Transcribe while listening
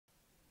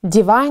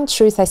Divine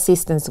Truth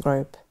Assistance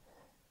Group.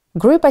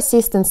 Group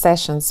assistance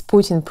sessions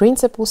putting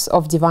principles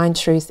of divine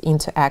truth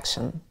into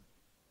action.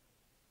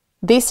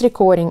 This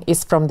recording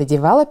is from the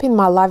Developing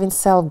My Loving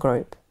Self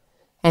group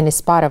and is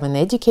part of an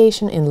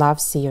Education in Love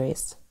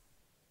series.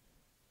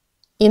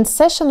 In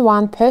Session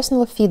 1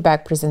 Personal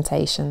Feedback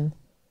presentation,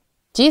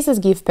 Jesus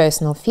gives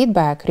personal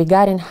feedback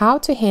regarding how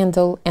to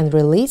handle and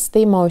release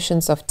the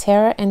emotions of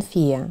terror and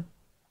fear,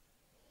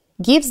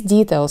 gives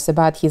details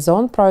about his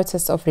own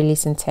process of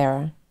releasing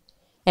terror,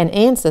 and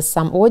answers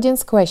some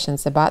audience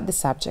questions about the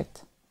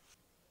subject.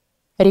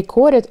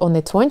 Recorded on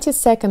the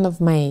 22nd of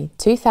May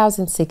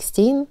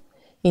 2016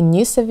 in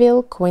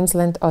Noosaville,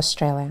 Queensland,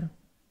 Australia.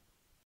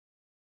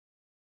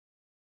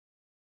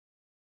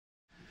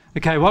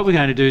 Okay, what we're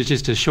going to do is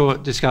just a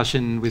short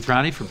discussion with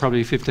Rahni for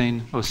probably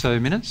 15 or so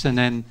minutes, and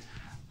then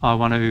I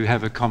want to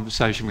have a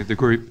conversation with the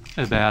group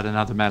about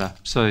another matter.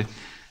 So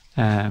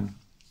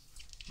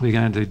we're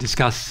going to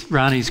discuss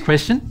Rahni's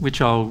question, which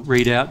I'll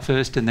read out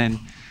first, and then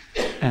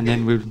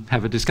we'll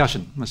have a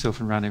discussion. Myself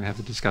and Rahni will have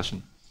a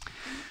discussion.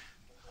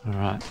 All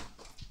right.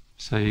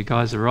 So you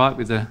guys are right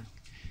with the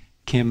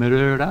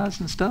cameras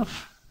and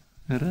stuff?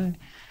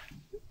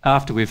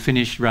 After we've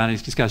finished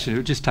Rahni's discussion,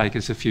 it'll just take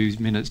us a few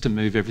minutes to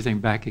move everything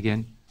back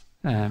again.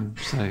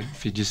 So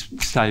if you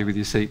just stay with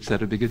your seats,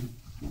 that'd be good.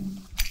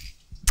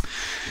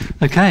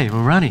 Okay,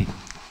 well, Rahni,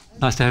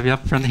 nice to have you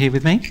up front here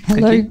with me.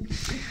 Hello. Thank you.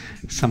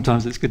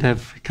 Sometimes it's good to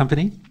have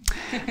company,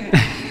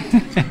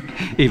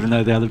 even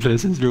though the other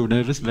person's real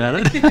nervous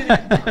about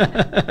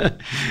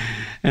it.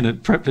 And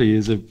it probably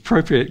is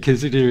appropriate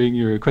considering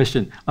your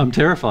question. I'm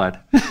terrified,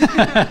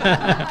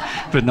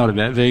 but not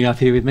about being up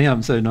here with me.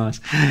 I'm so nice.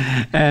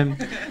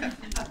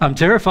 I'm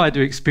terrified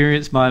to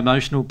experience my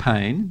emotional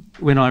pain.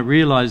 When I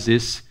realise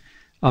this,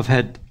 I've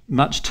had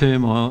much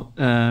turmoil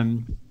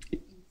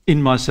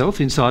in myself,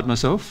 inside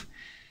myself,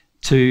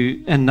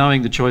 and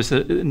knowing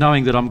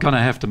that I'm going to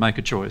have to make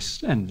a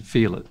choice and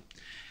feel it.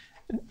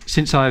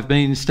 Since I've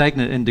been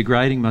stagnant and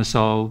degrading my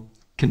soul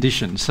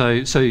condition.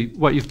 So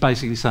what you're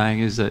basically saying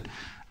is that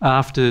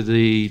after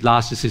the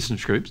last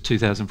assistance group,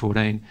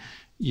 2014,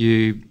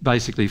 you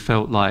basically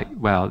felt like,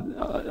 wow,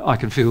 I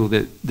can feel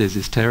that there's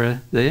this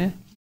terror there,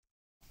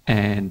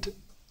 and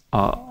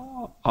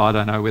I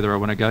don't know whether I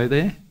want to go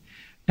there.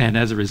 And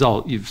as a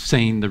result, you've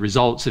seen the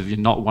results of you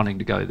not wanting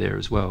to go there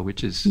as well,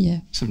 which is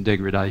some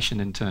degradation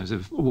in terms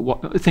of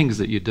things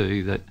that you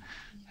do that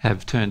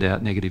have turned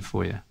out negative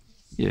for you.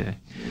 Yeah,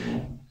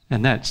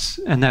 and that's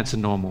a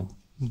normal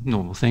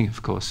thing,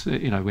 of course.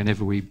 You know,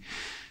 whenever we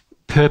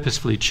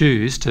purposefully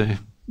choose to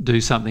do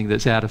something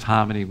that's out of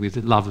harmony with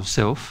the love of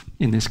self,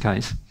 in this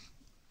case,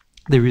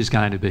 there is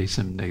going to be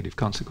some negative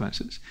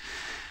consequences.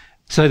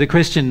 So the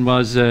question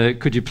was,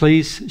 could you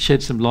please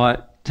shed some light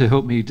to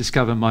help me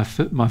discover my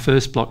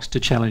first blocks to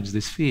challenge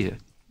this fear?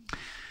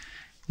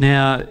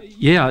 Now,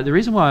 yeah, the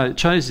reason why I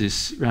chose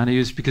this, Rahni,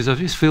 is because I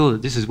just feel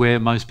that this is where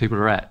most people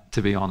are at,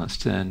 to be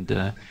honest, and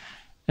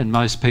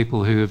most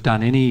people who have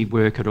done any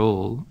work at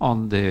all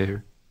on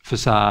their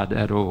facade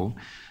at all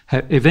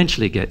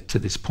eventually get to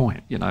this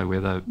point, you know,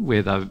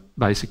 where they're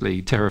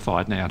basically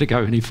terrified now to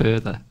go any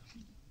further.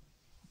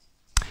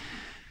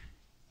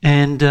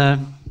 And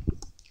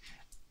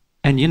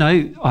you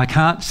know, I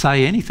can't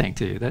say anything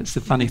to you. That's the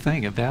funny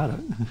thing about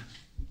it.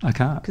 I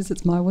can't. Because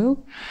it's my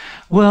will?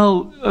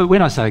 Well,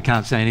 when I say I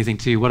can't say anything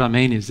to you, what I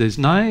mean is there's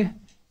no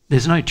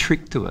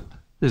trick to it.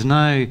 There's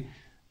no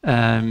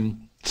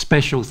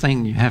special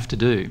thing you have to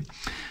do.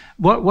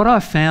 What I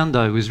found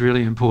though was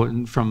really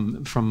important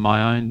from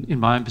my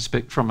own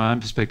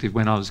perspective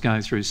when I was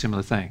going through a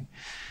similar thing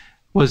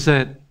was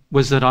that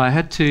I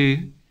had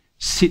to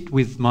sit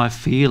with my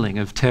feeling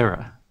of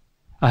terror.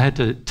 I had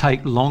to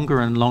take longer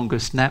and longer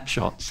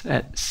snapshots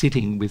at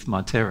sitting with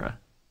my terror.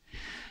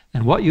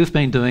 And what you've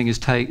been doing is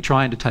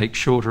trying to take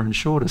shorter and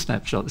shorter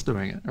snapshots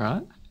doing it,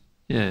 right?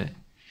 Yeah.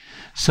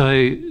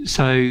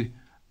 So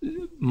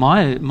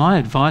my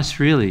advice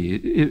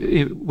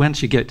really,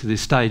 once you get to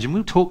this stage, and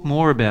we'll talk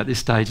more about this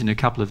stage in a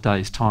couple of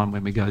days' time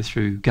when we go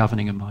through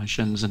governing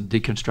emotions and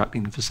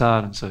deconstructing the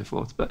facade and so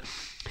forth. But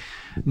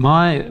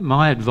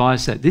my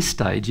advice at this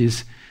stage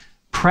is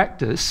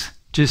practice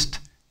just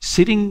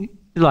sitting,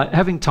 like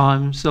having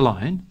times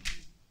alone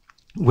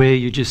where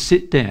you just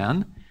sit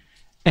down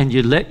and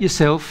you let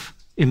yourself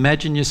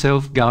imagine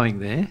yourself going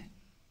there,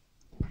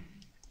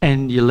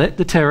 and you let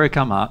the terror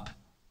come up,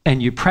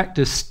 and you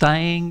practice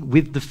staying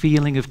with the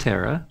feeling of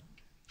terror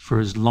for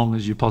as long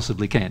as you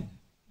possibly can.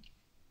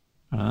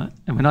 Right?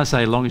 And when I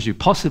say as long as you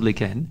possibly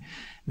can,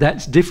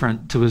 that's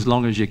different to as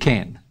long as you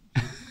can.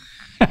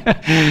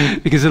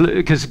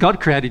 because God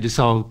created your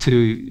soul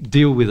to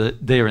deal with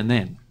it there and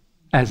then,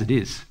 as it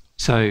is.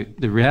 So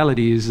the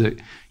reality is that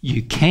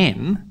you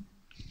can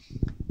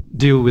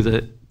deal with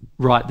it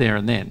right there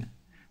and then,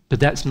 but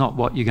that's not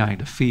what you're going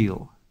to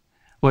feel.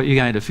 What you're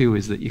going to feel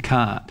is that you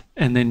can't,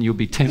 and then you'll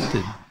be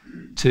tempted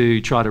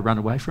to try to run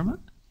away from it.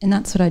 And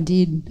that's what I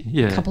did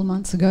a couple of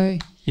months ago.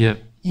 Yeah.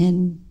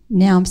 And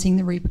now I'm seeing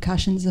the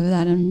repercussions of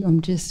that, and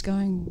I'm just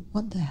going,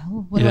 what the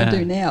hell? What do I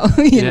do now?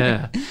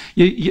 Yeah.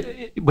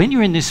 When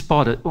you're in this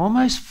spot, it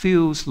almost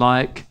feels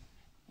like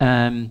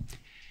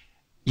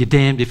you're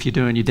damned if you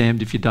do and you're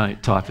damned if you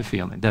don't type of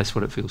feeling. That's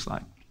what it feels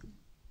like.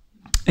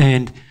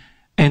 And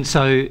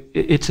so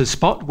it's a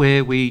spot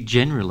where we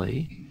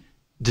generally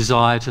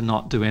desire to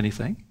not do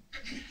anything.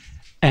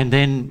 And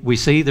then we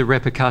see the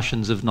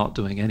repercussions of not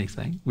doing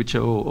anything, which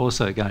are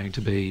also going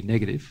to be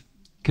negative,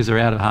 because they're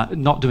out of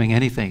not doing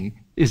anything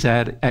is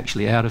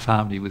actually out of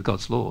harmony with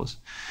God's laws.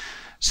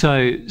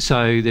 So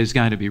there's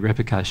going to be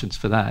repercussions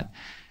for that.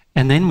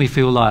 And then we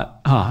feel like,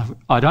 oh,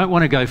 I don't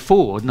want to go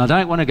forward and I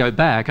don't want to go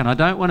back and I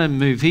don't want to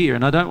move here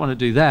and I don't want to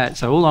do that.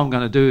 So all I'm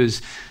going to do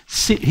is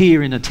sit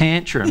here in a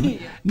tantrum,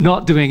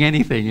 not doing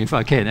anything if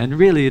I can. And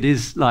really it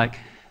is like,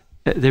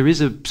 there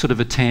is a sort of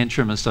a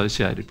tantrum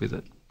associated with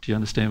it. Do you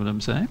understand what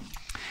I'm saying?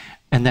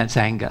 And that's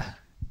anger.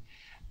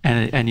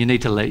 And you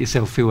need to let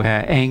yourself feel how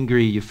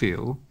angry you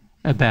feel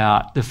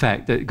about the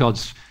fact that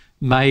God's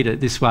made it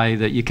this way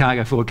that you can't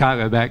go forward,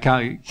 can't go back,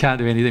 can't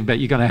do anything, but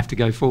you're going to have to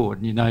go forward,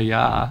 and you know you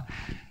are.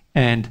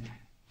 And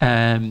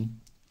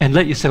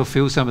let yourself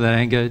feel some of that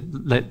anger,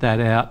 let that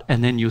out,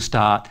 and then you'll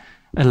start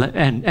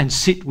and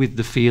sit with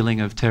the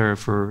feeling of terror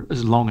for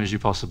as long as you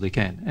possibly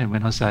can. And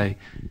when I say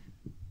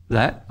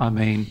that, I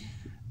mean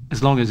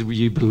as long as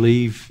you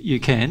believe you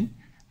can.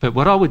 But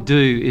what I would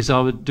do is I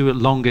would do it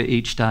longer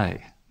each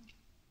day,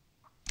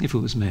 if it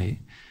was me,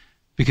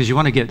 because you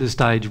want to get to the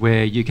stage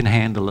where you can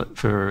handle it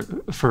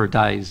for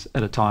days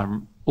at a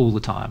time, all the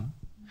time.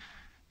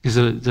 Because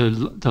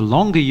the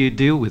longer you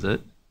deal with it,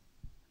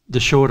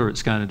 the shorter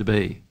it's going to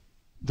be.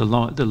 The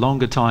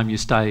longer time you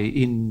stay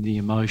in the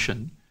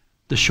emotion,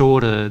 the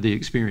shorter the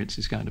experience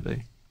is going to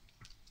be.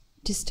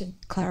 Just to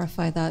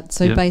clarify that,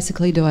 so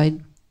basically do I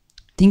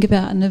think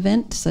about an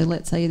event? So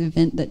let's say the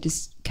event that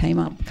just came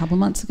up a couple of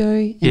months ago,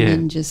 and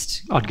then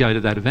just... I'd go to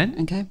that event.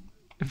 Okay.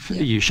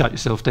 You shut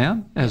yourself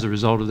down as a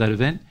result of that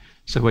event.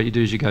 So what you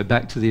do is you go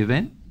back to the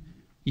event,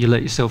 you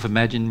let yourself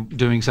imagine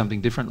doing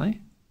something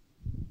differently,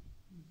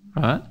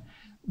 right?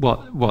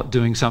 What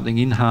doing something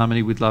in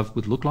harmony with love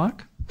would look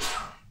like,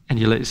 and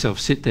you let yourself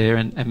sit there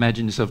and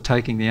imagine yourself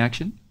taking the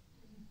action,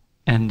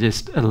 and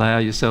just allow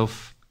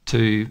yourself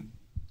to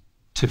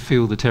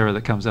feel the terror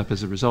that comes up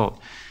as a result.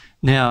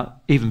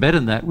 Now, even better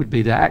than that would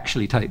be to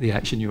actually take the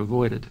action you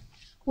avoided.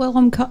 Well,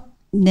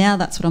 now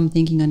that's what I'm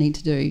thinking I need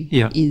to do,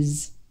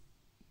 is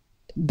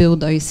build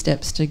those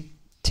steps to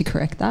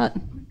correct that.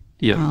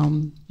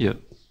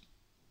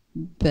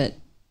 But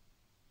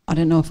I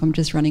don't know if I'm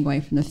just running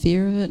away from the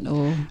fear of it,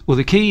 or... Well,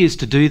 the key is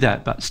to do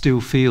that but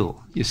still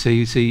feel. You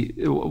see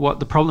what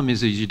the problem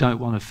is you don't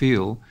want to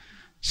feel.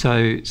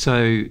 So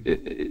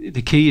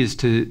the key is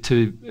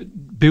to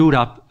build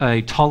up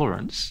a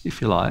tolerance,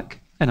 if you like,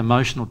 an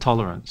emotional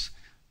tolerance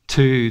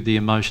to the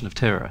emotion of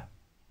terror.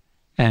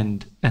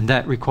 And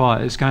that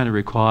is going to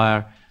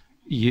require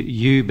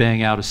you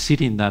being able to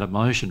sit in that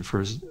emotion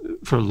for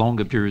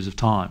longer periods of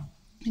time.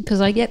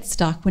 Because I get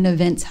stuck when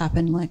events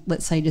happen, like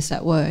let's say just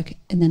at work,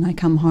 and then I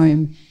come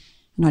home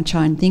and I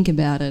try and think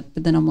about it,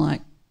 but then I'm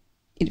like,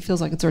 it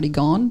feels like it's already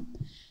gone.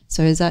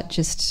 So is that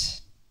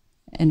just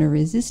a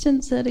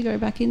resistance there to go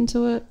back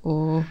into it,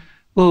 or?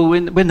 Well,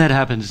 when that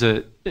happens,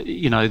 the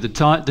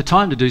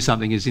time to do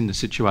something is in the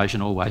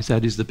situation always.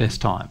 That is the best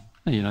time.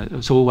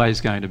 It's always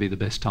going to be the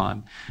best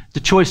time. The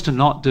choice to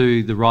not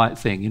do the right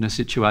thing in a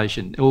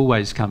situation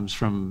always comes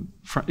from,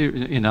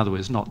 in other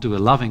words, not do a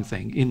loving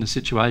thing in the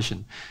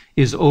situation,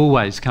 is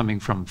always coming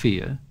from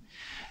fear.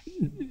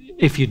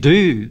 If you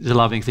do the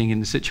loving thing in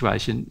the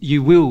situation,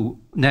 you will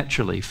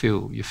naturally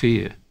feel your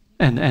fear.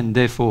 And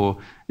therefore,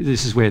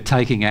 this is where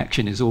taking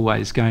action is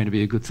always going to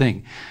be a good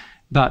thing.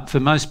 But for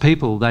most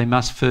people, they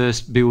must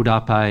first build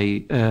up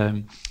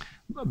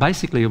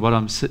basically what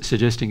I'm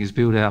suggesting is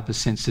build up a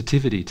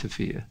sensitivity to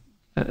fear,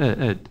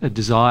 a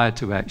desire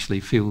to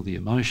actually feel the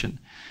emotion.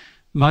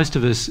 Most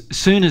of us, as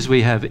soon as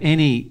we have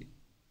any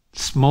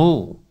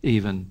small,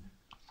 even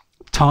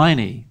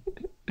tiny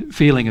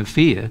feeling of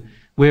fear,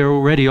 we're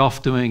already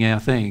off doing our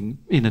thing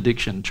in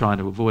addiction, trying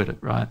to avoid it,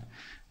 right?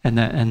 And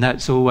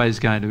that's always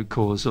going to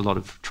cause a lot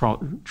of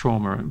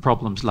trauma and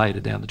problems later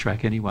down the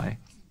track anyway.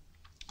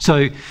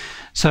 So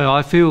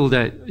I feel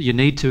that you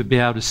need to be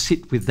able to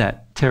sit with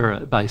that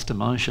terror-based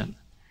emotion.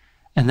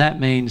 And that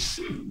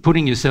means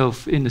putting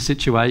yourself in the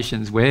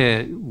situations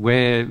where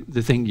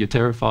the thing you're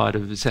terrified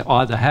of is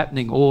either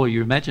happening or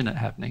you imagine it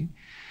happening,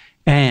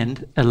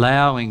 and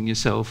allowing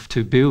yourself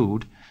to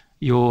build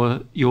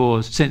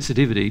your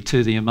sensitivity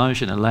to the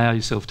emotion, allow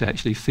yourself to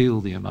actually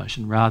feel the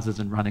emotion rather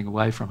than running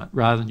away from it,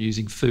 rather than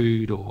using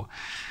food or...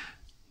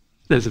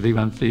 There's a big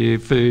one for you,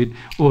 food,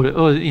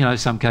 or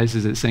some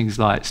cases it's things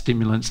like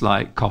stimulants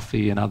like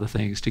coffee and other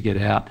things to get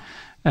out,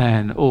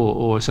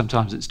 or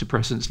sometimes it's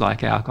depressants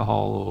like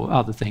alcohol or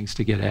other things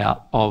to get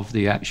out of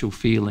the actual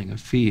feeling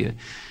of fear.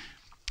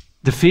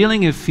 The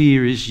feeling of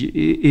fear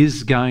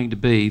is going to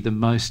be the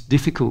most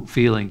difficult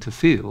feeling to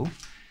feel,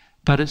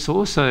 but it's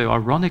also,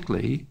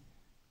 ironically,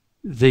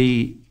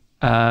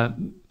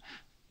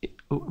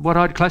 what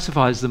I'd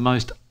classify as the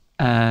most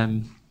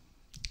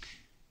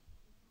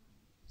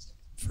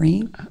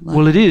Free?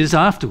 Well, it is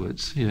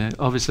afterwards, you know,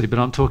 obviously, but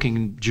I'm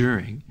talking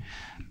during.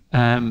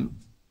 I'm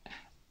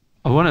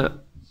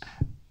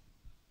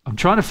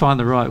trying to find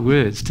the right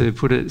words to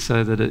put it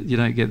so that you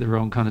don't get the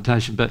wrong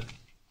connotation, but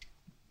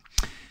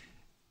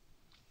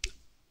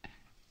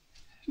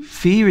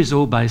fear is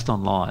all based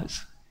on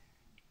lies.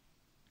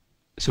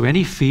 So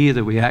any fear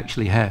that we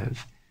actually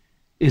have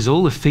is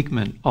all a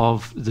figment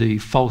of the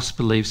false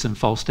beliefs and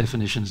false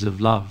definitions of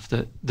love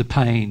that the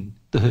pain,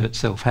 the hurt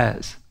self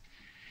has.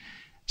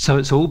 So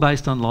it's all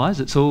based on lies.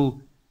 It's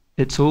all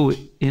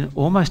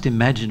almost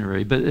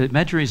imaginary, but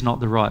imaginary is not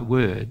the right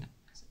word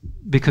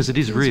because it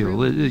is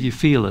real. You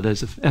feel it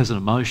as an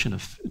emotion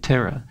of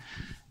terror,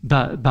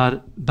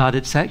 but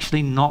it's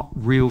actually not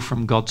real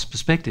from God's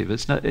perspective.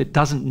 It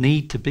doesn't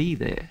need to be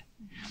there.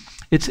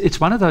 It's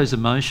one of those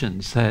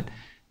emotions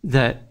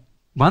that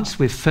once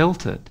we've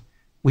felt it,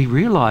 we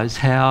realise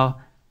how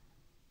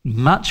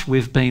much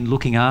we've been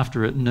looking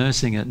after it,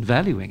 nursing it, and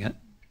valuing it,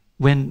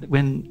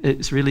 when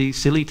it's really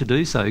silly to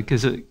do so,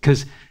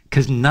 because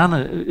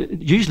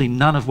usually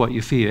none of what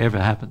you fear ever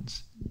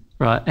happens,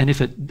 right? And if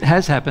it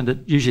has happened, it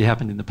usually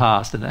happened in the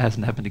past, and it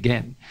hasn't happened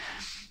again.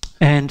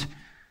 And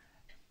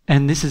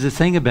this is the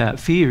thing about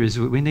fear, is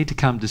we need to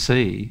come to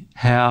see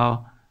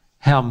how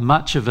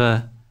much of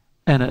a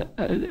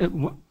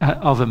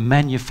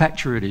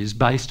manufacture it is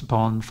based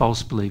upon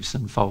false beliefs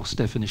and false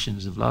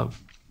definitions of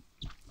love.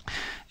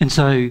 And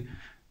so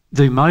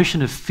the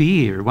emotion of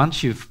fear,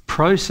 once you've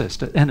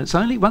processed it, and it's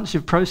only once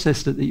you've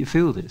processed it that you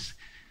feel this,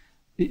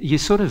 you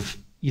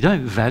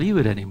don't value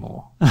it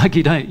anymore. Like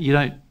you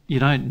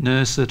don't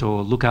nurse it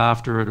or look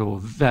after it or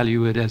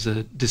value it as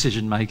a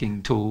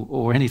decision-making tool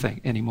or anything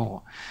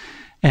anymore.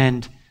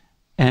 And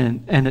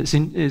it's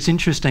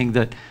interesting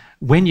that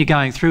when you're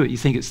going through it, you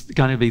think it's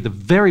going to be the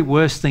very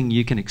worst thing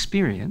you can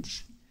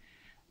experience,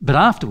 but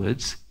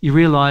afterwards you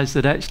realise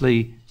that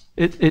actually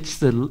it's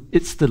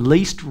the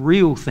least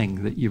real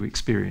thing that you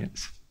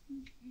experience.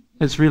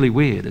 It's really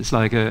weird. It's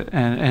like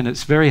and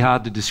it's very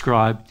hard to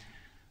describe.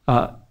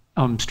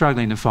 I'm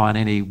struggling to find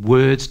any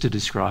words to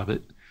describe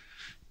it.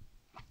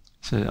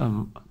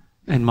 So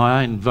and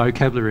my own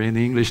vocabulary in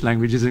the English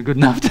language isn't good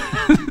enough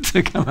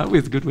to come up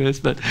with good words,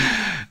 but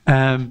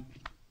from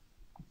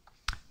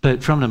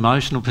an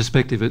emotional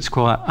perspective, it's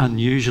quite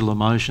unusual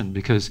emotion,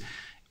 because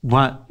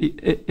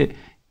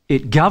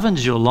it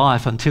governs your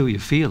life until you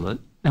feel it.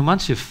 And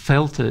once you've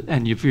felt it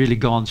and you've really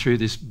gone through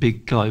this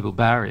big global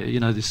barrier, you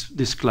know,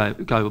 this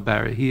global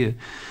barrier here,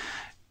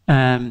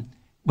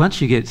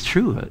 once you get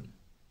through it,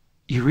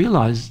 you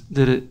realise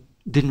that it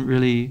didn't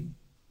really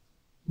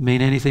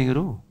mean anything at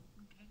all.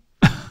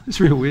 It's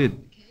real weird.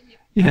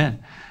 Yeah.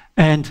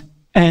 And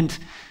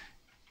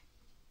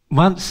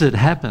once it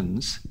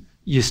happens,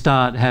 you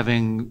start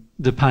having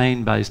the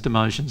pain-based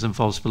emotions and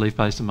false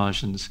belief-based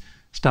emotions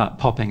start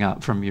popping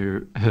up from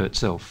your hurt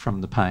self,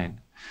 from the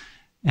pain.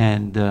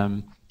 And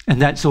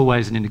that's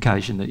always an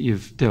indication that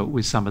you've dealt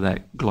with some of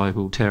that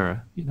global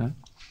terror, you know.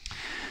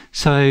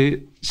 So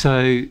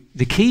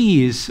the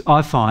key is,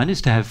 I find,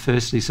 is to have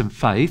firstly some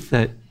faith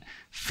that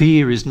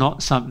fear is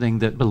not something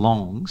that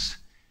belongs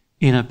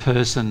in a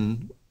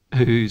person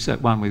who's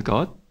at one with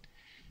God,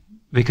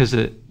 because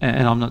and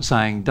I'm not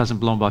saying doesn't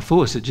belong by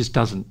force, it just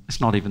doesn't,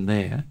 it's not even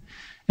there.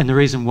 And the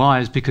reason why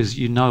is because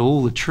you know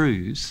all the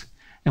truths,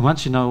 and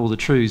once you know all the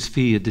truths,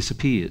 fear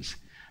disappears.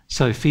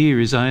 So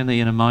fear is only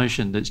an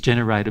emotion that's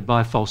generated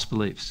by false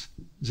beliefs.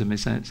 Does that make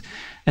sense?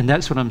 And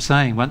that's what I'm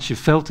saying. Once you've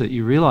felt it,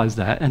 you realise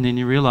that, and then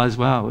you realise,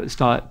 wow,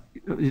 it's like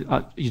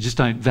you just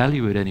don't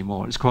value it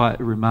anymore. It's quite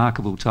a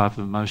remarkable type of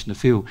emotion to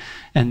feel,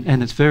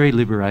 and it's very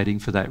liberating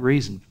for that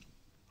reason.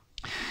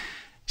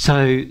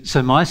 So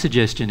my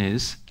suggestion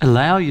is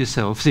allow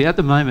yourself. See, at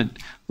the moment,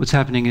 what's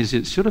happening is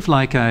it's sort of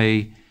like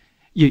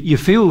you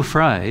feel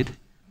afraid,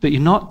 but you're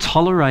not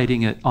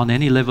tolerating it on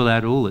any level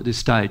at all at this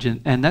stage.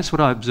 And that's what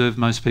I observe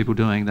most people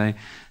doing.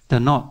 They're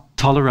not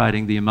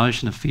tolerating the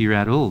emotion of fear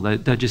at all.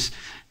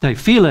 They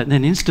feel it, and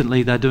then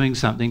instantly they're doing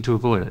something to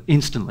avoid it.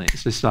 Instantly.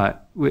 It's just like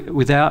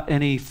without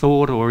any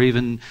thought or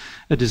even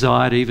a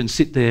desire to even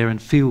sit there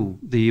and feel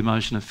the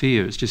emotion of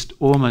fear. It's just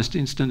almost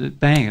instant,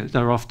 bang,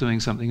 they're off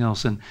doing something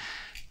else.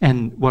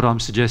 And what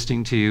I'm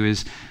suggesting to you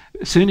is,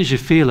 as soon as you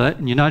feel it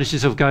and you notice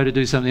yourself go to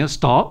do something else,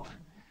 stop,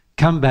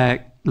 come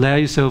back, allow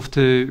yourself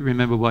to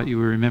remember what you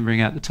were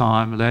remembering at the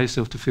time, allow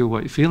yourself to feel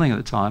what you're feeling at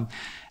the time,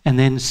 and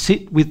then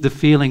sit with the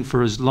feeling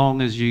for as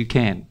long as you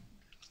can,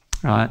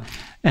 right?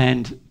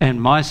 And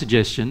my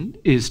suggestion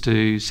is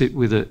to sit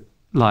with it,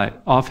 like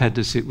I've had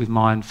to sit with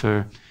mine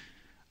for,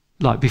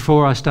 like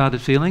before I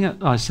started feeling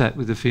it, I sat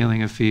with the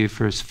feeling of fear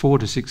for 4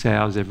 to 6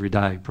 hours every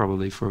day,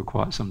 probably for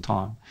quite some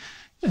time.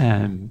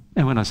 And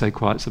when I say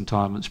quite some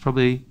time, it's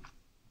probably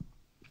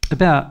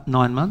about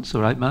 9 months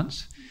or 8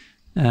 months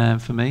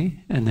for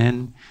me. And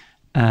then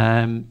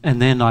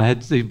I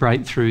had the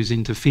breakthroughs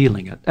into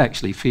feeling it,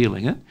 actually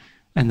feeling it.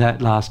 And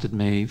that lasted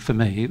me, for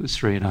me, it was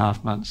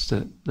 3.5 months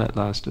that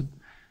lasted.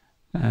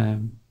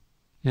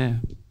 Yeah.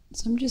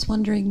 So I'm just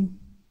wondering,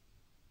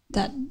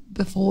 that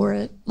before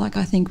it? Like,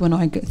 I think when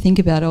I think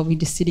about it, I'll be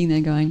just sitting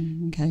there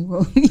going, okay,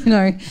 well, you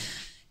know,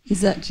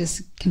 is that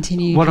just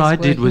continue? What I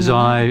did was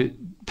I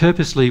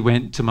purposely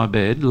went to my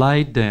bed,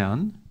 laid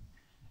down,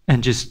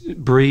 and just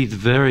breathed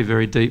very,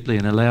 very deeply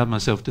and allowed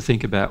myself to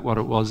think about what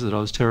it was that I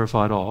was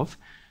terrified of.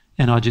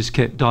 And I just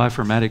kept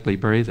diaphragmatically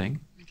breathing.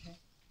 Okay.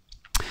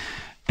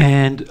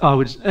 And I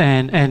would,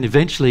 and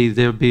eventually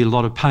there would be a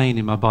lot of pain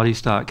in my body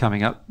start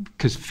coming up,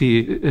 because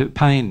fear,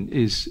 pain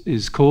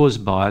is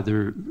caused by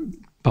the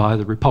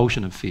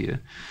repulsion of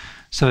fear.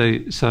 So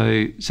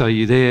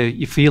you're there,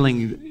 you're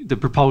feeling the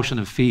repulsion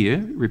of fear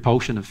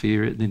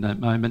in that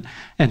moment,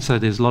 and so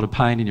there's a lot of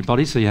pain in your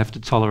body. So you have to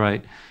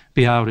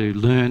be able to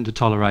learn to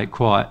tolerate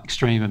quite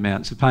extreme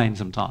amounts of pain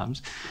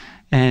sometimes.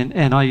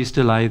 And I used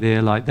to lay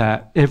there like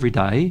that every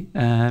day.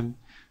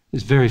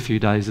 There's very few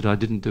days that I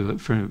didn't do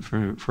it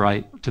for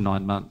 8 to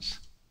 9 months.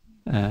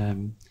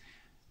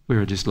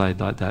 Where I just laid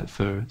like that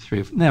for 3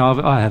 or 4. Now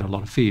I had a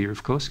lot of fear,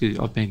 of course.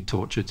 I've been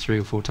tortured 3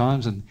 or 4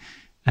 times, and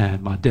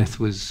my death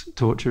was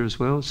torture as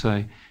well.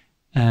 So,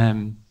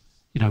 you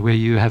know, where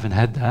you haven't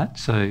had that,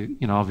 so,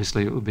 you know,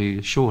 obviously it will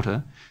be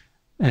shorter.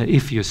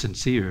 If you're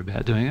sincere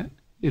about doing it,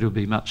 it'll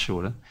be much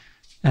shorter.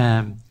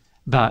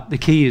 But the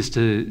key is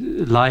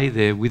to lay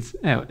there with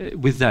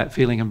that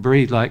feeling and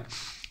breathe,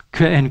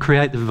 and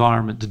create the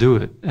environment to do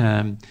it.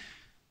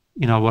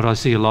 You know, what I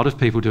see a lot of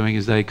people doing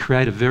is they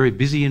create a very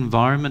busy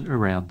environment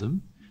around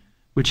them,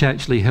 which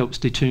actually helps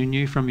detune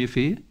you from your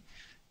fear.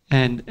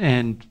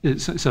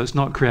 So it's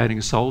not creating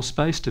a soul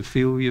space to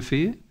feel your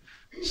fear.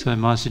 So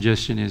my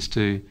suggestion is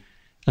to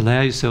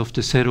allow yourself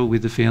to settle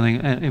with the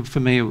feeling. And for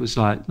me, it was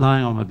like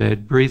lying on my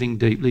bed, breathing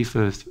deeply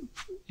for,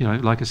 you know,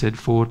 like I said,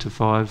 4 to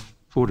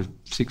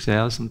 6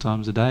 hours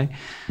sometimes a day.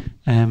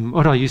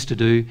 What I used to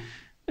do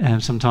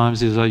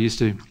sometimes is I used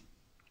to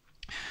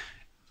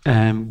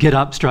get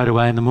up straight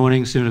away in the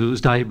morning, as soon as it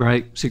was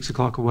daybreak, 6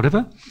 o'clock or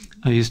whatever.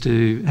 I used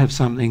to have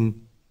something,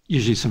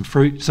 usually some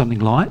fruit, something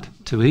light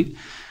to eat.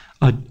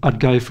 I'd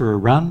go for a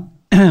run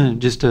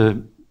just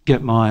to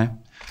get my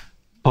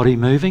body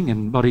moving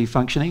and body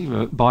functioning,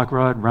 a bike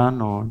ride,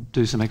 run, or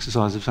do some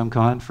exercise of some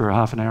kind for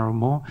half an hour or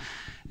more,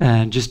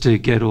 and just to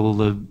get all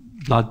the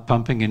blood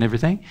pumping and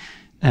everything.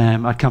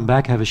 I'd come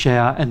back, have a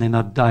shower, and then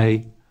I'd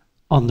lay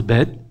on the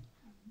bed,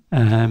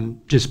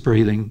 just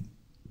breathing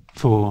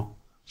for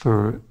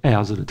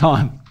hours at a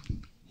time.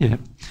 Yeah,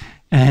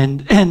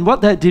 and what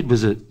that did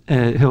was it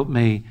helped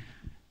me.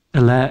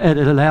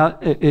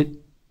 It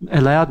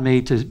allowed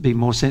me to be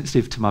more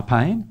sensitive to my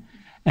pain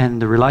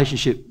and the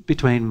relationship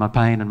between my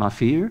pain and my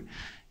fear.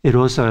 It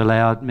also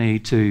allowed me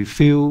to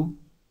feel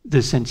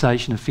the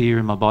sensation of fear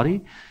in my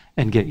body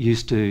and get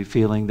used to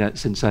feeling that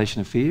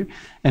sensation of fear.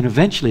 And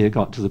eventually it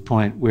got to the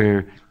point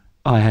where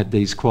I had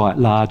these quite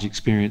large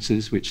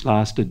experiences which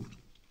lasted,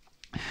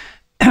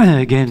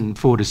 again,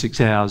 4 to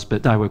 6 hours,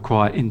 but they were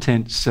quite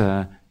intense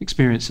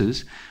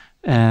experiences,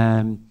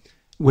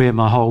 where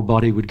my whole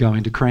body would go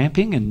into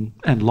cramping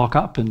and lock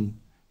up and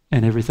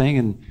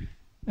everything.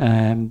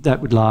 And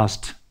that would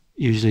last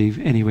usually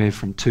anywhere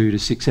from 2 to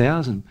 6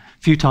 hours. And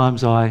a few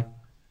times I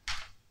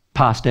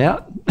passed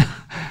out.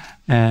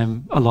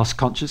 I lost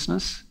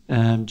consciousness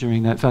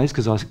during that phase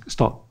because I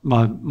stopped.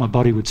 My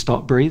body would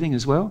stop breathing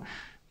as well,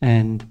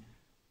 and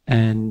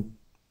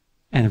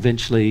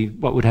eventually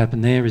what would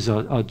happen there is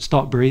I'd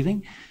stop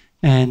breathing,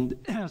 and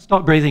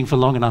stop breathing for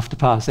long enough to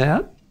pass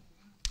out.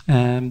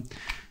 And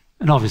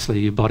obviously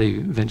your body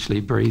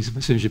eventually breathes.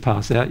 As soon as you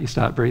pass out, you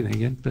start breathing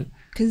again. But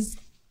because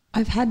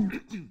I've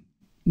had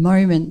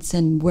moments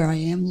and where I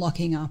am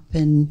locking up,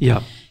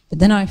 but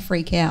then I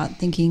freak out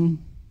thinking,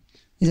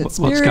 is it spirits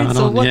what's going on?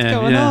 or what's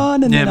going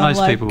on? And then most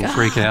I'm like, people will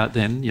freak out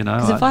then, you know.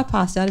 Because if I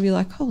passed out, I'd be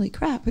like, holy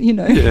crap, you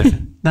know. Yeah.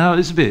 No, it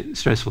was a bit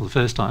stressful the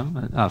first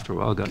time. After a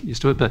while, I got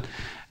used to it.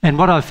 And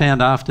what I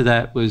found after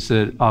that was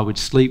that I would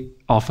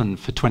sleep often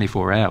for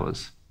 24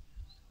 hours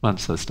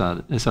once I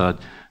started. So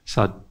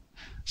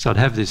I'd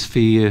have this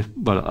fear,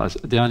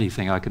 the only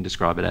thing I can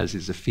describe it as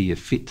is a fear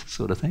fit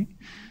sort of thing.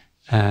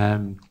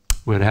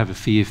 Where I'd have a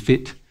fear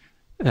fit.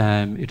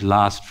 It'd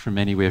last from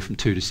anywhere from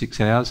 2 to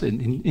 6 hours.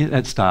 And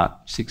at start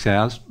 6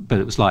 hours, but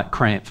it was like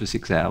cramp for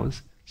 6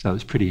 hours. So it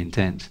was pretty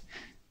intense.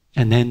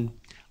 And then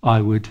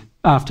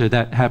after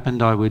that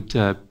happened, I would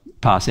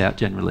pass out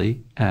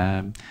generally.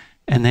 And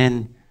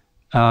then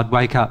I'd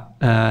wake up,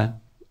 the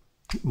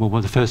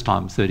first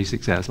time,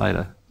 36 hours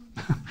later.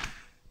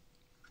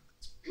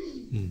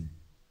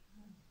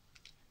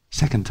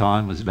 Second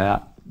time was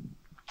about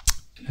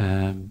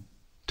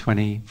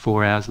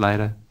 24 hours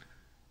later.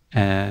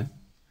 And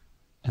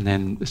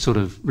then sort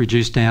of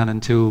reduced down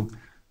until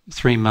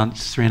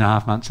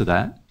 3.5 months of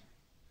that.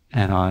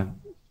 And I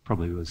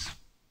probably was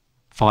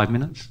 5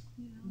 minutes,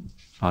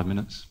 5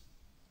 minutes,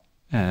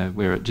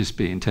 where it'd just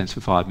be intense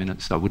for 5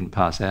 minutes. So I wouldn't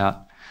pass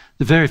out.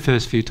 The very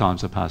first few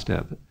times I passed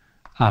out, but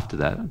after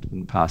that I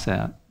didn't pass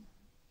out.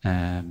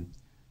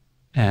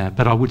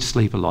 But I would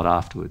sleep a lot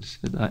afterwards,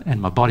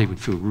 and my body would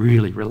feel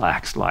really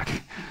relaxed,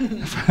 like,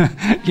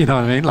 you know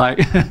what I mean? Like,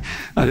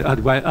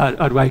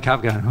 I'd wake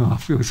up going, oh, I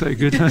feel so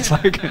good. It's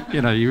like,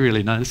 you know, you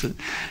really notice it.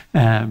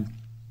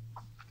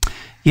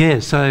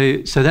 Yeah,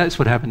 so that's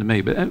what happened to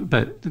me.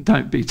 But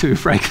don't be too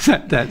afraid,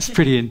 because that's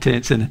pretty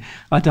intense, and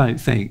I don't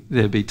think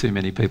there'll be too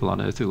many people on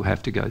earth who will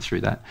have to go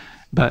through that.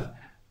 But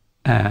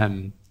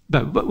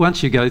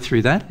once you go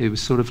through that, it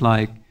was sort of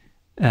like.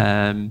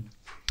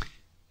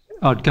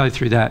 I'd go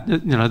through that.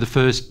 You know, the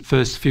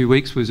first few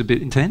weeks was a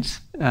bit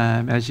intense,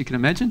 as you can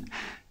imagine,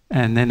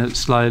 and then it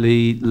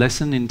slowly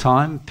lessened in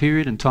time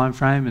period and time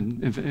frame.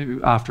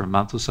 And after a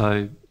month or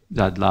so,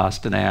 they'd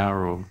last an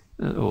hour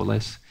or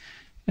less,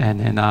 and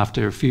then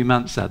after a few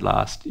months, they'd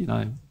last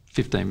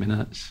 15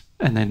 minutes,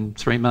 and then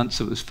 3 months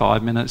it was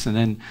 5 minutes, and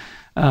then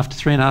after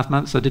 3.5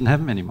 months, I didn't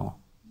have them anymore.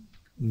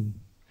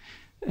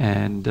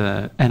 And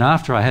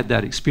after I had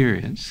that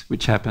experience,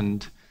 which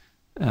happened.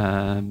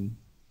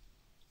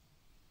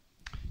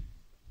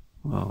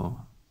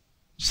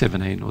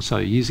 17 or so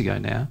years ago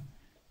now.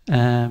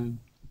 I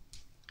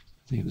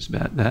think it was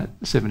about that,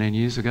 17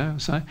 years ago or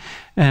so.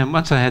 And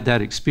once I had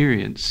that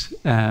experience,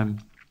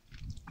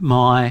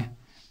 my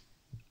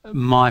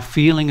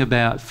feeling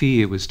about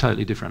fear was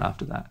totally different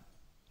after that.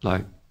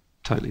 Like,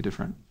 totally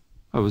different.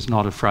 I was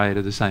not afraid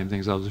of the same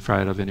things I was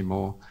afraid of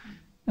anymore.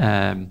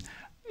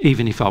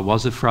 Even if I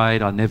was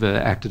afraid, I never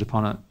acted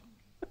upon it,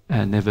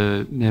 and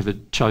never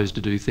chose to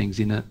do things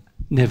in it,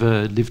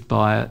 never lived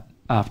by it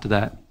after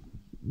that.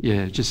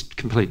 Yeah, just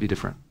completely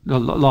different.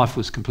 Life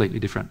was completely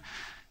different.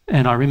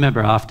 And I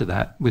remember after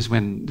that was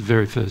when the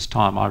very first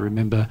time I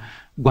remember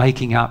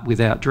waking up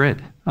without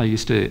dread. I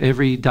used to,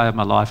 every day of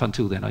my life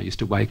until then, I used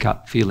to wake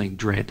up feeling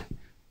dread.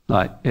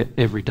 Like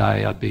every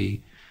day I'd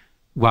be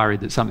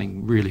worried that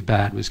something really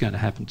bad was going to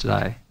happen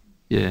today.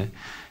 Yeah.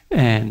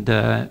 And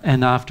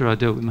after I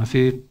dealt with my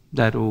fear,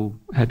 that all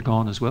had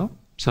gone as well.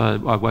 So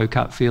I woke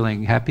up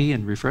feeling happy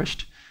and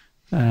refreshed,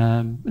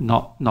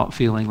 not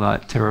feeling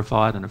like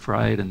terrified and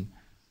afraid and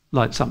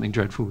like something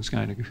dreadful was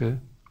going to occur.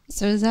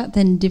 So is that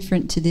then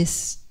different to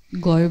this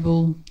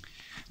global?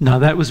 No,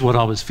 that was what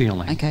I was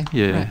feeling. Okay.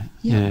 Yeah, right.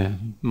 yeah.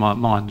 My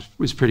mind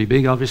was pretty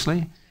big,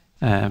 obviously,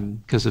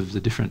 because of the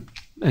different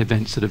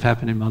events that have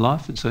happened in my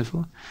life and so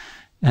forth.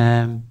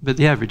 But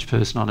the average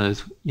person on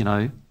earth,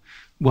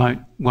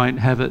 won't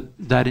have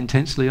it that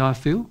intensely, I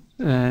feel,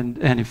 and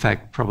in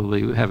fact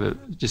probably have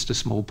just a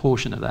small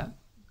portion of that.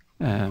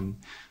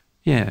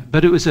 Yeah,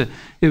 but it was an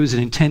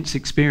intense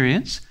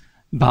experience,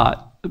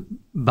 but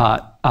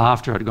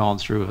after I'd gone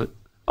through it,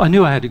 I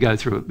knew I had to go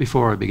through it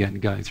before I began to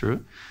go through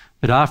it,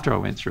 but after I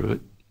went through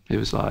it, it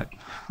was like,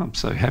 I'm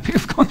so happy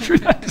I've gone through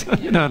that,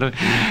 you know.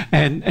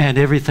 And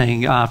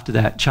everything after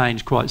that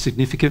changed quite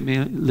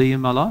significantly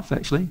in my life,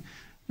 actually.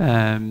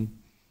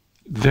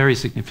 Very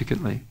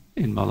significantly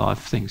in my life,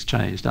 things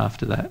changed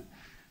after that.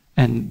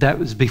 And that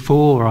was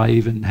before I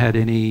even had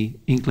any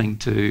inkling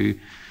to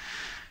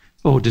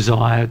or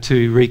desire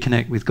to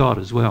reconnect with God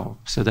as well.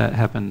 So that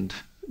happened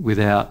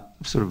without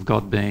sort of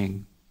God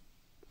being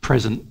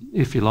present,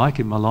 if you like,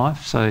 in my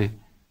life. So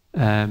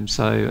I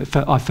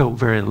felt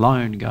very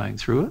alone going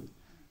through it,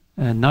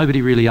 and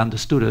nobody really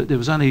understood it. There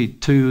was only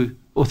 2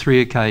 or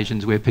 3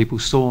 occasions where people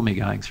saw me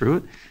going through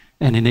it,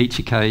 and in each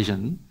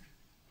occasion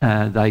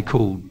they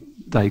called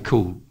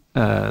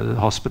the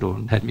hospital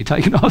and had me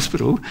taken to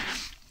hospital.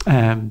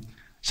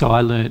 So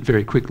I learned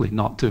very quickly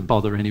not to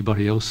bother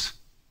anybody else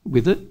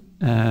with it.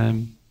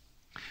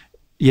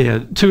 Yeah,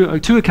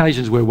 two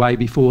occasions were way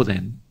before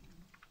then,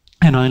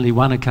 and only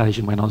one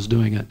occasion when I was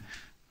doing it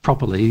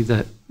properly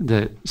that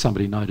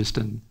somebody noticed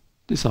and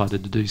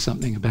decided to do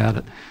something about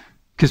it,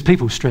 because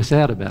people stress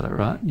out about it,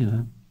 right?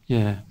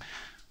 Yeah.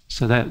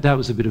 So that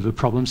was a bit of a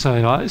problem.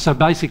 So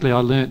basically I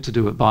learnt to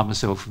do it by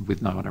myself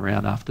with no one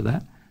around after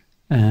that,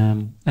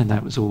 and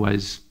that was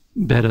always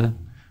better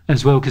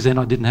as well, because then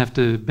I didn't have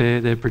to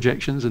bear their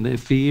projections and their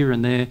fear,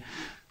 and it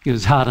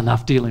was hard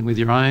enough dealing with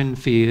your own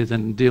fear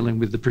than dealing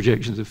with the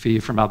projections of fear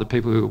from other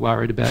people who are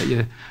worried about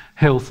your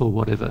health or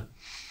whatever.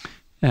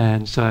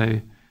 And so,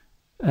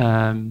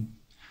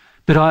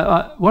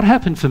 but what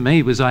happened for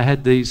me was I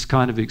had these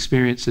kind of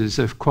experiences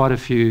of quite a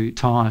few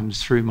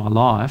times through my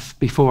life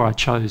before I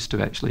chose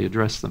to actually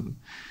address them.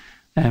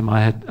 And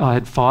I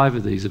had 5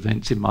 of these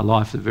events in my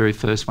life. The very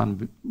first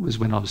one was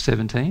when I was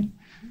 17,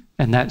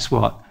 and that's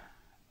what.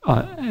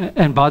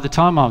 And by the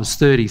time I was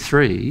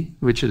 33,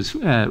 which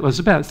was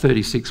about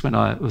 36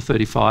 or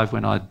 35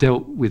 when I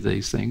dealt with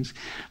these things,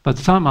 by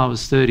the time I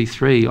was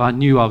 33, I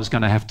knew I was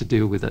going to have to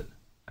deal with it,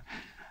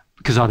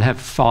 because I'd have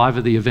 5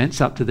 of the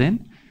events up to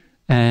then,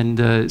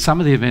 and some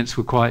of the events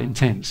were quite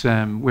intense,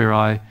 where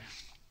I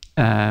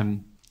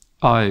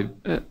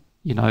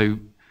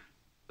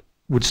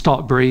would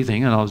stop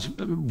breathing, and I was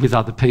with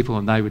other people,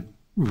 and they would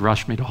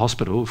rush me to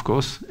hospital, of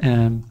course,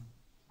 and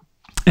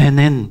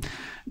then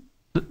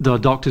the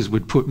doctors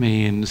would put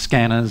me in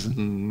scanners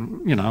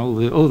and all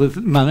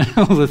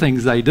the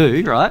things they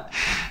do, right?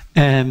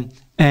 And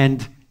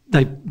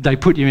they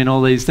put you in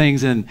all these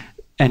things, and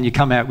and you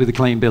come out with a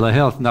clean bill of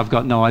health and they've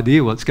got no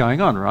idea what's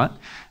going on, right?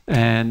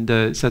 And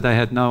so they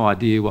had no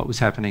idea what was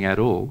happening at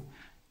all.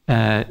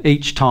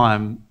 Each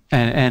time,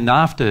 and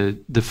after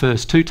the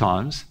first 2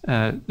 times,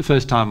 the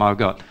first time I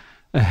got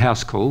a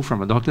house call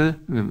from a doctor,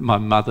 my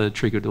mother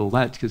triggered all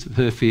that because of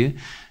her fear.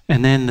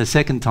 And then the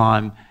second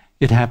time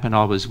it happened,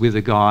 I was with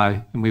a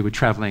guy and we were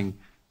travelling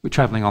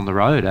on the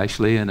road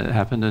actually, and it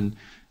happened,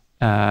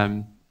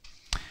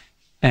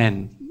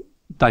 and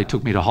they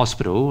took me to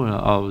hospital.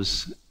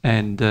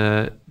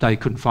 They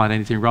couldn't find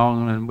anything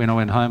wrong, and when I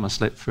went home I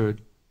slept for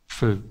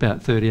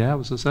about 30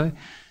 hours or so.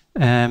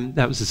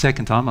 That was the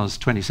second time. I was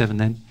 27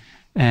 then.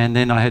 And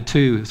then I had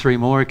 2 or 3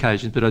 more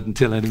occasions, but I didn't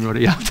tell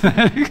anybody after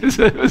that because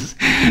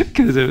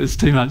it was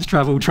too much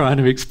trouble trying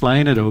to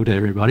explain it all to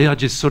everybody. I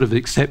just sort of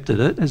accepted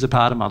it as a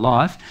part of my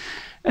life.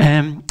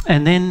 And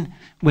then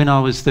when I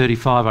was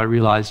 35, I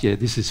realised, yeah,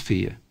 this is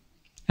fear,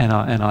 and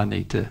I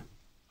need to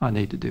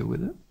deal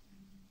with it,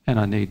 and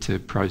I need to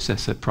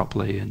process it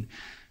properly.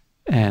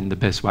 And the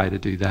best way to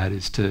do that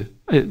is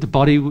the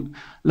body.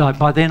 Like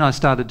by then, I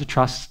started to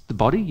trust the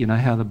body. You know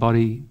how the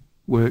body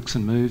works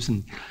and moves,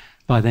 and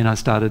by then I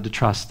started to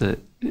trust that,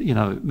 you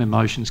know,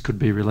 emotions could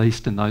be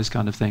released and those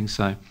kind of things.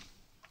 So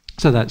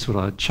that's what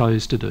I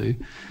chose to do.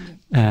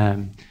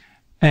 Yeah.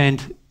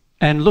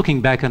 And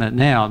looking back on it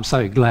now, I'm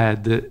so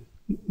glad that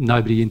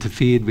nobody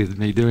interfered with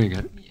me doing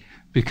it,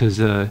 because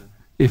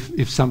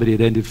if somebody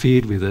had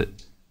interfered with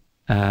it,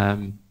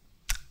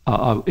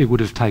 it would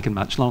have taken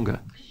much longer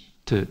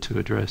to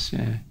address.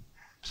 Yeah.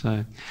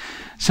 So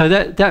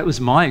that was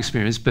my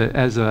experience, but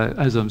as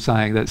I'm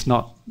saying, that's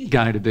not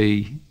going to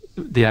be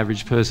the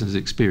average person's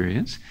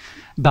experience.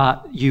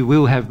 But you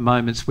will have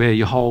moments where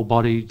your whole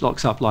body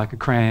locks up like a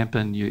cramp,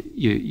 and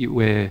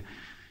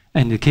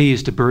and the key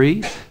is to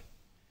breathe.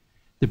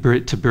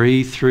 To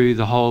breathe through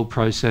the whole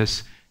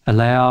process.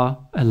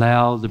 Allow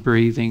the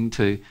breathing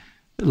to,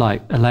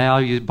 allow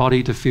your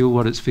body to feel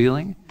what it's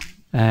feeling,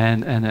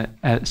 and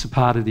it's a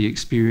part of the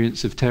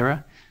experience of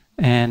terror.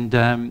 And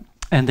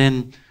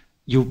then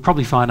you'll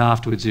probably find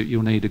afterwards that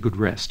you'll need a good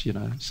rest, you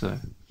know. So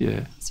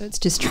yeah. So it's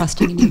just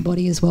trusting in your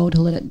body as well to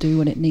let it do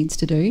what it needs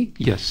to do.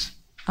 Yes.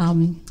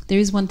 There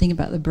is one thing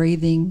about the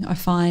breathing. I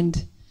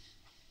find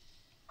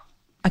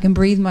I can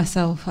breathe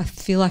myself. I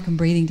feel like I'm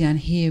breathing down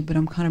here, but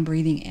I'm kind of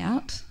breathing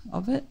out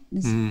of it.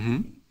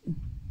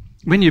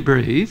 When you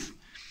breathe,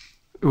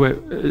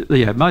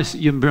 you're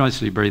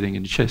mostly breathing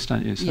in your chest,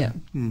 aren't you? So, yeah.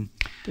 And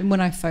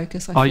when I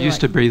focus, I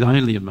used to breathe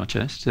only in my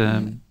chest,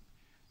 and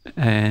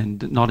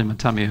not in my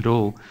tummy at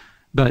all.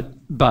 But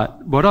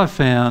what I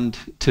found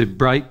to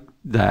break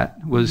that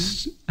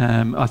was,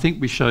 I think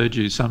we showed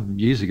you some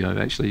years ago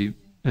actually,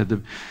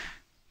 the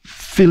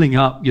filling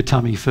up your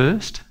tummy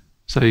first.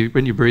 So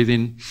when you breathe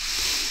in,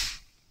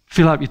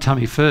 fill up your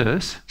tummy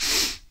first,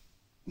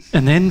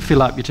 and then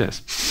fill up your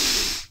chest.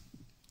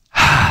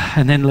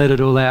 And then let it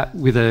all out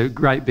with a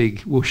great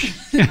big whoosh.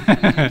 You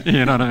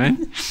know what I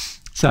mean?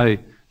 So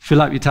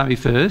fill up your tummy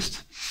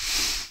first.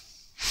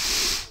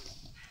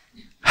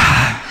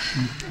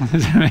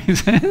 Does that make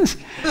sense?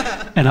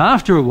 And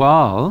after a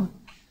while,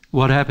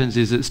 what happens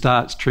is it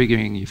starts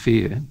triggering your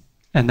fear.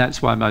 And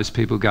that's why most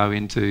people go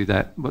into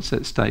that, what's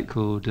that state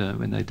called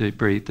when they do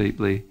breathe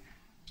deeply?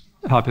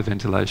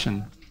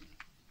 Hyperventilation.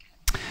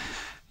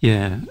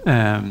 Yeah.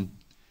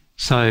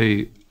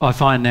 So I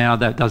find now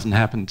that doesn't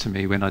happen to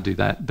me when I do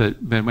that,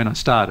 but when I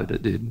started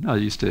it did. I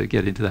used to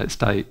get into that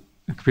state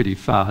pretty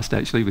fast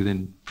actually,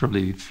 within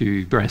probably a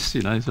few breaths,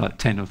 you know, it's like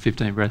 10 or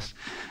 15 breaths.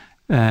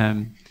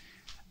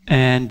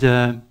 And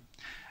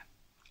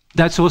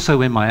that's also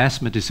when my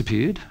asthma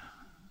disappeared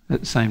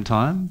at the same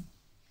time.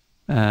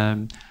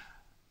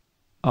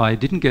 I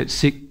didn't get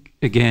sick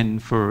again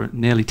for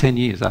nearly 10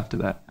 years after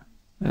that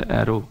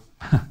at all,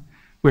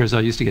 whereas I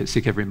used to get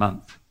sick every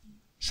month.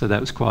 So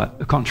that was quite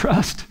a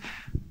contrast.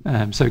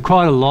 So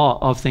quite a lot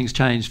of things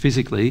changed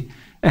physically,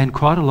 and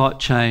quite a lot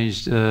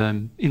changed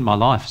in my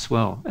life as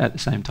well at the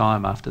same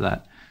time after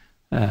that.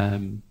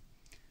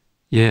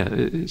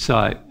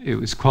 So it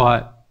was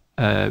quite...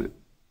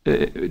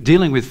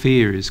 dealing with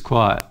fear is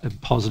quite a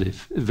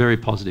very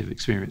positive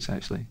experience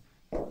actually.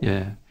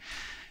 Yeah.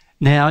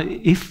 Now,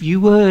 if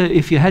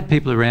you had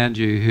people around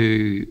you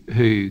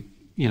who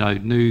you know,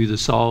 knew the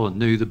soul and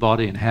knew the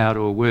body and how it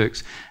all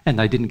works, and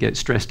they didn't get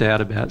stressed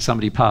out about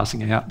somebody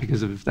passing out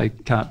because of they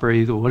can't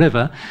breathe or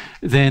whatever,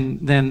 then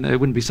it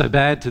wouldn't be so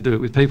bad to do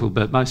it with people.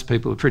 But most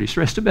people are pretty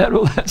stressed about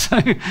all that.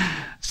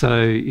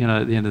 So you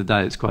know, at the end of the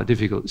day, it's quite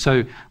difficult.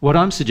 So what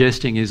I'm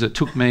suggesting is it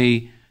took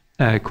me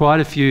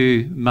quite a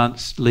few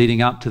months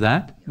leading up to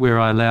that, where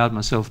I allowed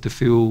myself to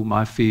feel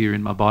my fear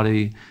in my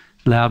body,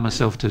 allowed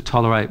myself to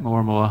tolerate more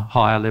and more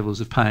higher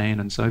levels of pain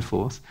and so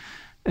forth.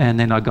 And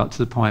then I got to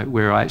the point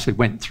where I actually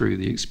went through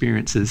the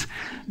experiences,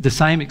 the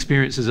same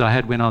experiences I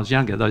had when I was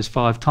younger, those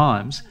 5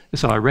 times.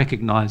 So I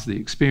recognised the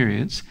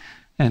experience.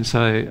 And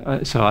so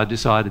I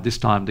decided this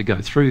time to go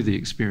through the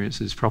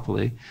experiences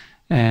properly.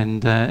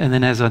 And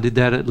then as I did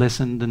that, it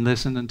lessened and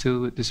lessened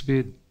until it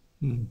disappeared.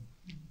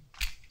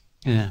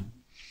 Yeah.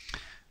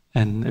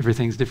 And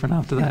everything's different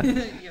after that.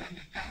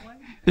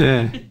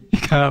 Yeah.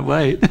 can't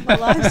wait. My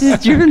life's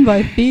just driven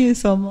by fear,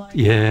 so I'm like...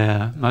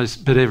 Yeah,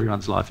 but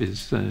everyone's life is,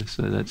 so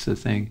that's the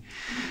thing.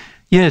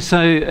 Yeah, so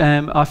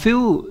I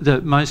feel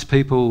that most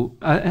people,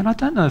 and I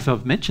don't know if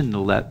I've mentioned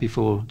all that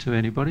before to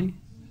anybody.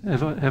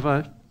 Have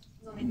I?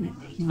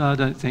 No, I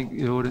don't think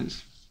the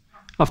audience...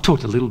 I've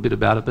talked a little bit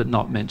about it, but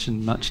not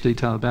mentioned much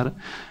detail about it.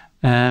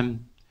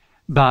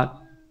 But,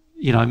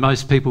 you know,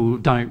 most people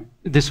don't...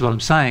 This is what I'm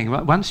saying.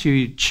 Once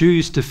you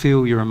choose to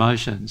feel your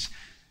emotions,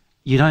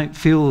 you don't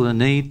feel the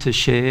need to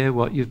share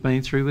what you've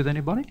been through with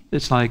anybody.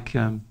 It's like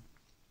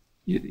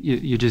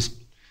you just...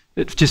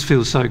 It just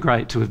feels so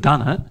great to have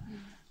done it.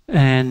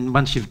 And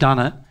once you've done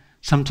it,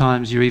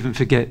 sometimes you even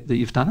forget that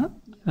you've done it.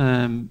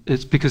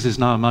 It's because there's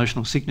no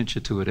emotional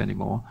signature to it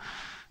anymore.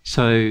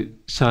 So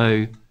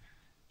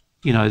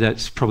you know,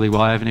 that's probably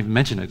why I haven't even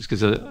mentioned it,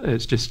 because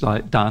it's just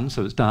like done,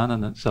 so it's done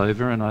and it's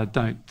over, and I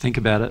don't think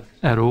about it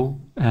at all,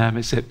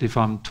 except if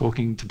I'm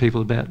talking to people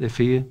about their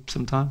fear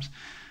sometimes.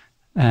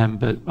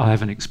 But I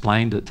haven't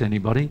explained it to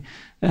anybody.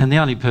 And the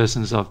only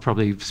persons I've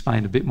probably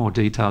explained a bit more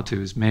detail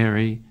to is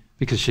Mary,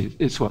 because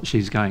it's what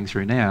she's going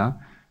through now.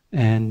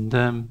 And,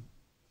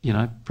 you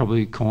know,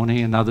 probably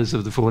Corny and others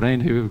of the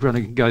 14 who are going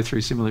to go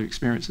through similar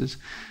experiences.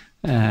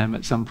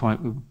 At some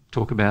point we'll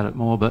talk about it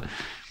more. But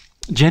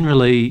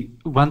generally,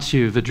 once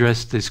you've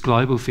addressed this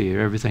global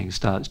fear, everything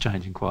starts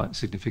changing quite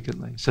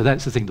significantly. So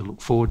that's the thing to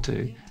look forward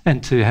to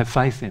and to have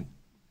faith in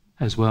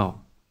as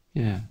well.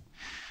 Yeah.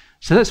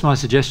 So that's my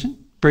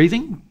suggestion.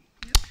 Breathing.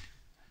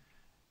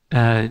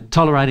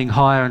 Tolerating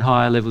higher and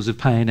higher levels of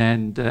pain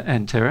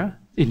and terror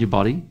in your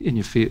body, in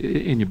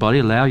your body.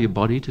 Allow your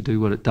body to do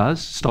what it does.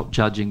 Stop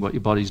judging what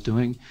your body's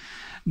doing.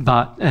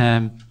 But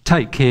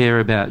take care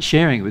about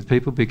sharing it with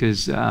people,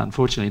 because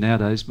unfortunately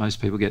nowadays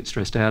most people get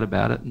stressed out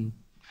about it,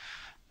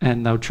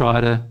 and they'll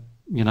try to,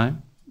 you know,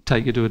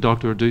 take you to a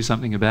doctor or do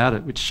something about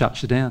it, which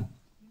shuts you down.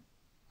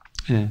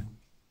 Yeah.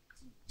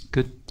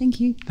 Good. Thank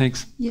you.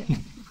 Thanks. Yeah.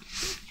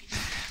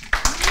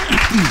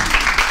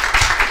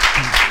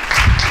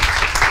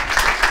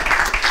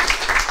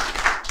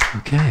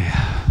 Okay.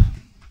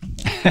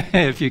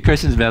 A few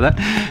questions about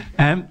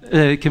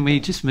that. Can we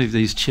just move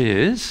these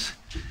chairs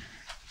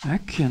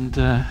back? And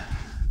so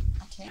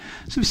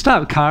we start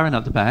with Karen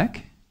up the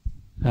back,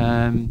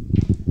 and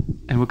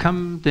we'll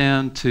come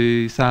down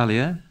to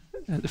Thalia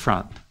at the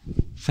front.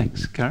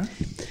 Thanks, Karen.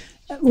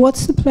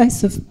 What's the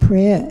place of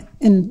prayer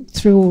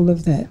through all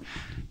of that?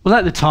 Well,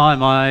 at the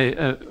time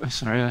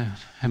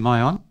am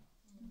I on?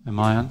 Am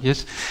I on?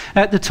 Yes.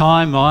 At the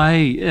time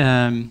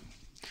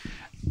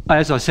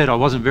as I said, I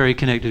wasn't very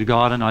connected to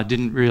God, and I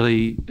didn't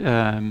really...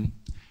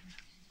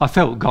 I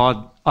felt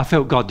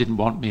God didn't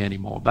want me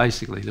anymore,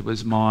 basically. That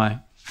was my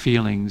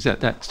feelings at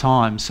that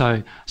time.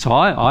 So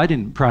I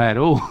didn't pray at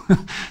all,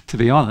 to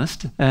be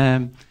honest.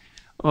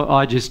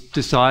 I just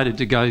decided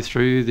to go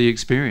through the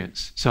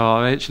experience. So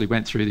I actually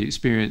went through the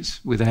experience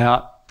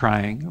without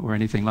praying or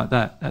anything like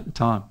that at the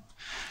time.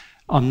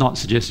 I'm not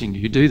suggesting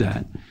you do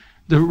that.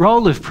 The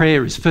role of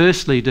prayer is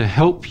firstly to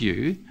help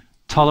you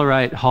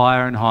tolerate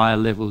higher and higher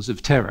levels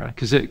of terror,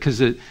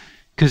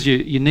 because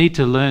you need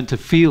to learn to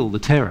feel the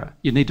terror.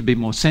 You need to be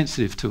more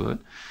sensitive to it.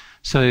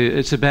 So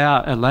it's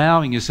about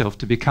allowing yourself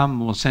to become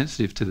more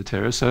sensitive to the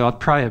terror. So I'd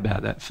pray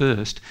about that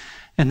first.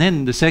 And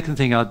then the second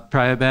thing I'd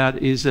pray about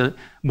is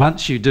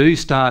once you do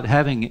start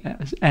having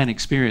an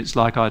experience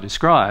like I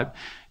described,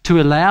 to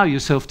allow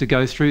yourself to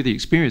go through the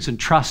experience and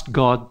trust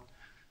God,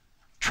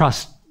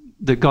 trust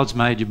that God's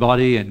made your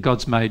body and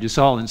God's made your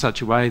soul in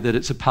such a way that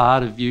it's a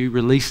part of you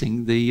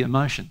releasing the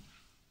emotion.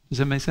 Does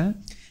that make sense?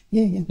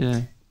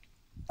 Yeah.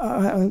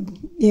 I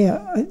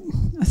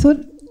thought,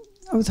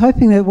 I was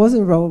hoping there was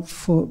a role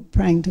for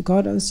praying to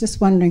God. I was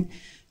just wondering,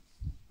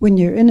 when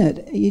you're in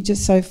it, you're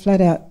just so flat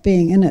out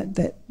being in it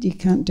that you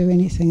can't do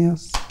anything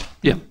else.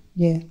 Yeah.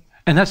 Yeah.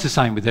 And that's the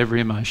same with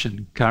every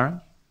emotion,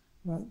 Karen.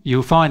 Right.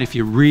 You'll find if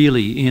you're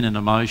really in an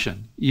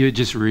emotion, you're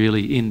just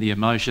really in the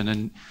emotion,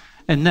 and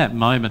in that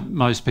moment,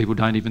 most people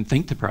don't even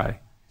think to pray.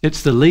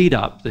 It's the lead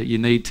up that you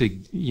need to,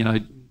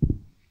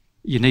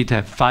 you need to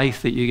have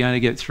faith that you're going to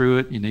get through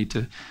it. You need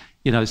to,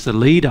 it's the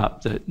lead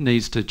up that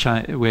needs to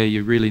change, where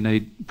you really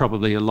need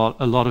probably a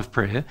lot of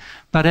prayer.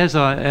 But as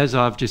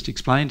I've just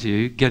explained to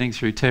you, getting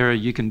through terror,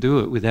 you can do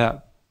it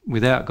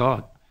without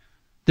God.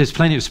 There's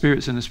plenty of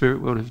spirits in the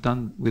spirit world who've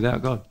done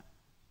without God.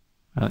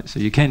 Right? So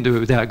you can do it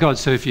without God.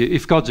 So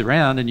if God's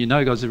around and you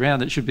know God's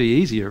around, it should be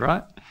easier,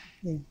 right?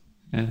 Yeah.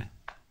 Yeah.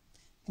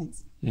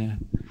 Thanks. Yeah.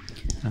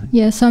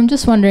 Yeah, so I'm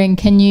just wondering,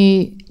 can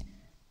you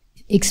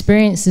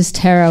experience this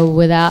terror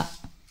without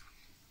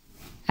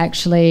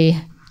actually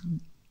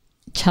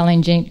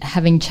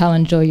having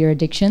challenged all your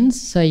addictions?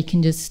 So you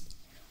can just...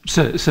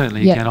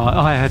 Certainly you can.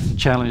 I had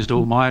challenged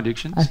all my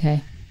addictions.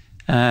 Okay.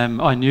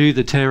 I knew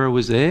the terror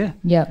was there.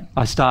 Yep.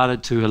 I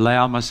started to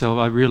allow myself,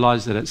 I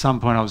realised that at some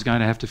point I was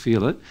going to have to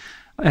feel it.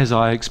 As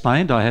I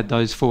explained, I had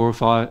those 4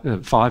 or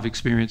 5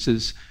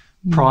 experiences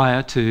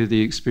prior to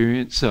the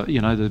experience, the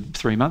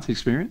 3-month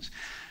experience,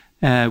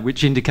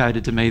 which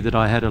indicated to me that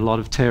I had a lot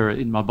of terror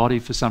in my body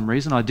for some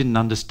reason. I didn't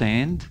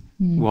understand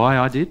why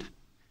I did.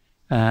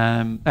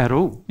 at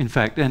all, in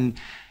fact. And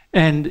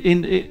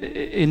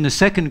in the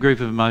second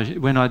group of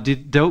emotion, when I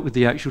dealt with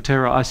the actual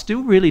terror, I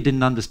still really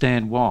didn't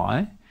understand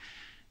why,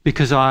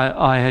 because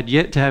I had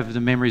yet to have the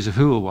memories of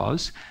who I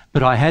was,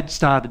 but I had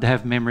started to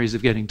have memories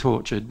of getting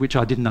tortured, which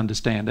I didn't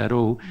understand at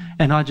all,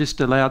 and I just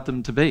allowed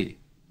them to be.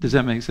 Does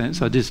that make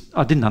sense? I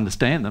didn't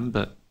understand them,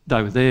 but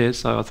they were there,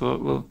 so I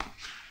thought, well,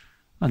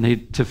 I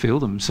need to feel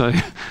them. So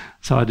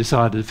I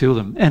decided to feel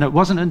them. And it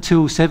wasn't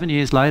until 7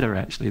 years later,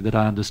 actually, that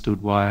I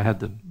understood why I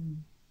had them.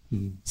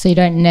 Mm. So you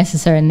don't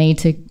necessarily need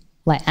to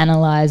like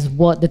analyse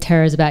what the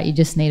terror is about, you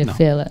just need to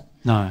feel it.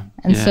 No.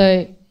 And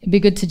so it'd be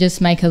good to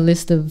just make a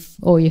list of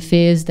all your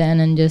fears then,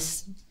 and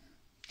just,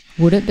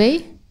 would it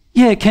be?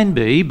 Yeah, it can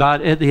be,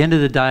 but at the end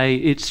of the day,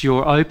 it's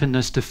your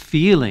openness to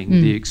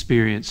feeling the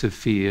experience of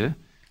fear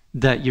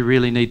that you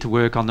really need to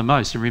work on the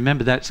most. And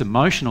remember, that's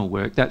emotional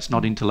work, that's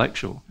not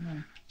intellectual.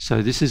 No.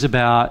 So this is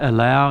about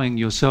allowing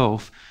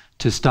yourself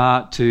to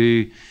start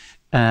to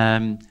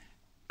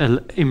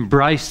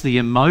embrace the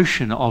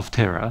emotion of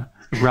terror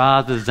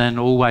rather than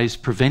always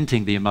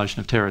preventing the emotion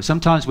of terror.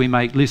 Sometimes we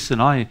make lists,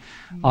 and I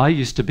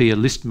used to be a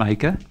list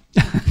maker.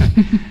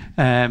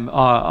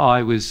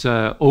 I was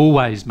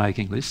always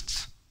making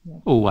lists,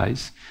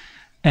 always.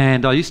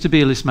 And I used to be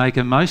a list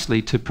maker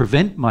mostly to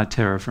prevent my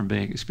terror from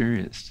being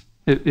experienced.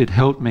 It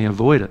helped me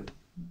avoid it.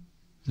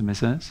 Does that make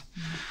sense?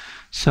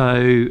 So,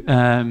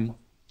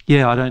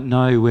 yeah, I don't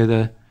know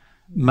whether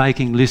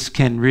making lists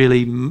can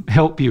really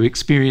help you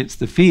experience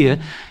the fear.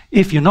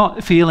 If you're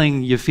not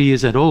feeling your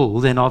fears at all,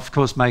 then of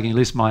course making a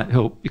list might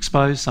help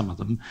expose some of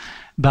them.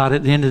 But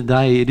at the end of the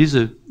day, it is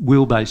a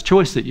will-based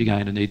choice that you're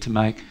going to need to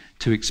make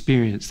to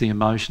experience the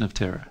emotion of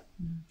terror.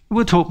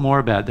 We'll talk more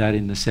about that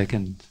in the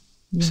second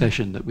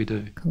session that we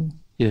do. Cool.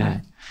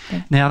 Yeah.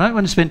 Now, I don't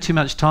want to spend too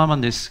much time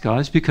on this,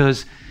 guys,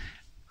 because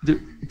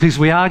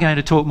we are going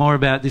to talk more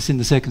about this in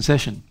the second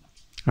session,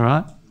 all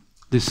right?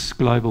 This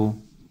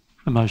global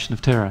emotion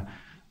of terror.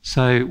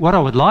 So what I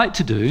would like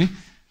to do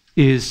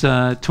is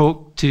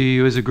talk to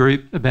you as a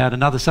group about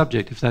another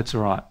subject, if that's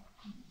all right.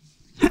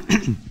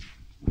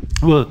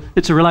 Well,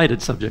 it's a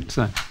related subject,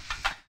 so...